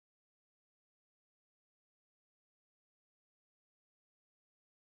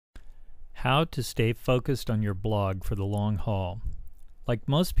How to stay focused on your blog for the long haul. Like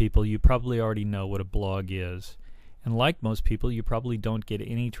most people, you probably already know what a blog is. And like most people, you probably don't get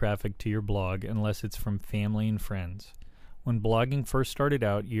any traffic to your blog unless it's from family and friends. When blogging first started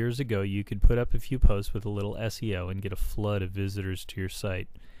out years ago, you could put up a few posts with a little SEO and get a flood of visitors to your site.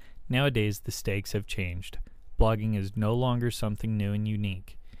 Nowadays, the stakes have changed. Blogging is no longer something new and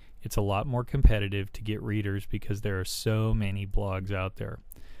unique. It's a lot more competitive to get readers because there are so many blogs out there.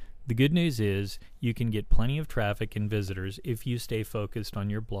 The good news is you can get plenty of traffic and visitors if you stay focused on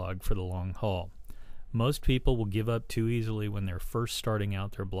your blog for the long haul. Most people will give up too easily when they're first starting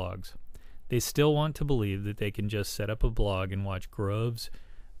out their blogs. They still want to believe that they can just set up a blog and watch groves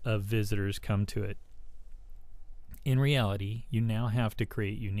of visitors come to it. In reality, you now have to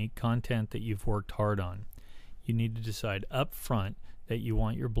create unique content that you've worked hard on. You need to decide up front that you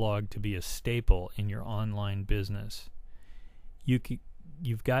want your blog to be a staple in your online business.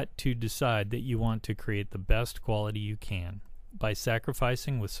 You've got to decide that you want to create the best quality you can. By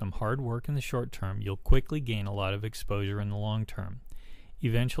sacrificing with some hard work in the short term, you'll quickly gain a lot of exposure in the long term.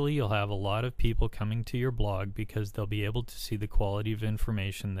 Eventually, you'll have a lot of people coming to your blog because they'll be able to see the quality of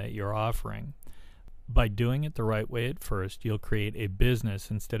information that you're offering. By doing it the right way at first, you'll create a business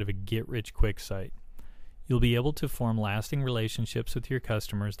instead of a get-rich-quick site. You'll be able to form lasting relationships with your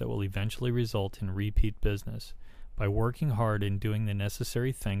customers that will eventually result in repeat business. By working hard and doing the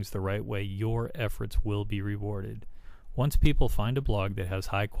necessary things the right way, your efforts will be rewarded. Once people find a blog that has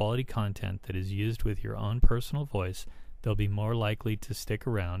high-quality content that is used with your own personal voice, they'll be more likely to stick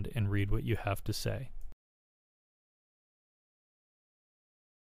around and read what you have to say.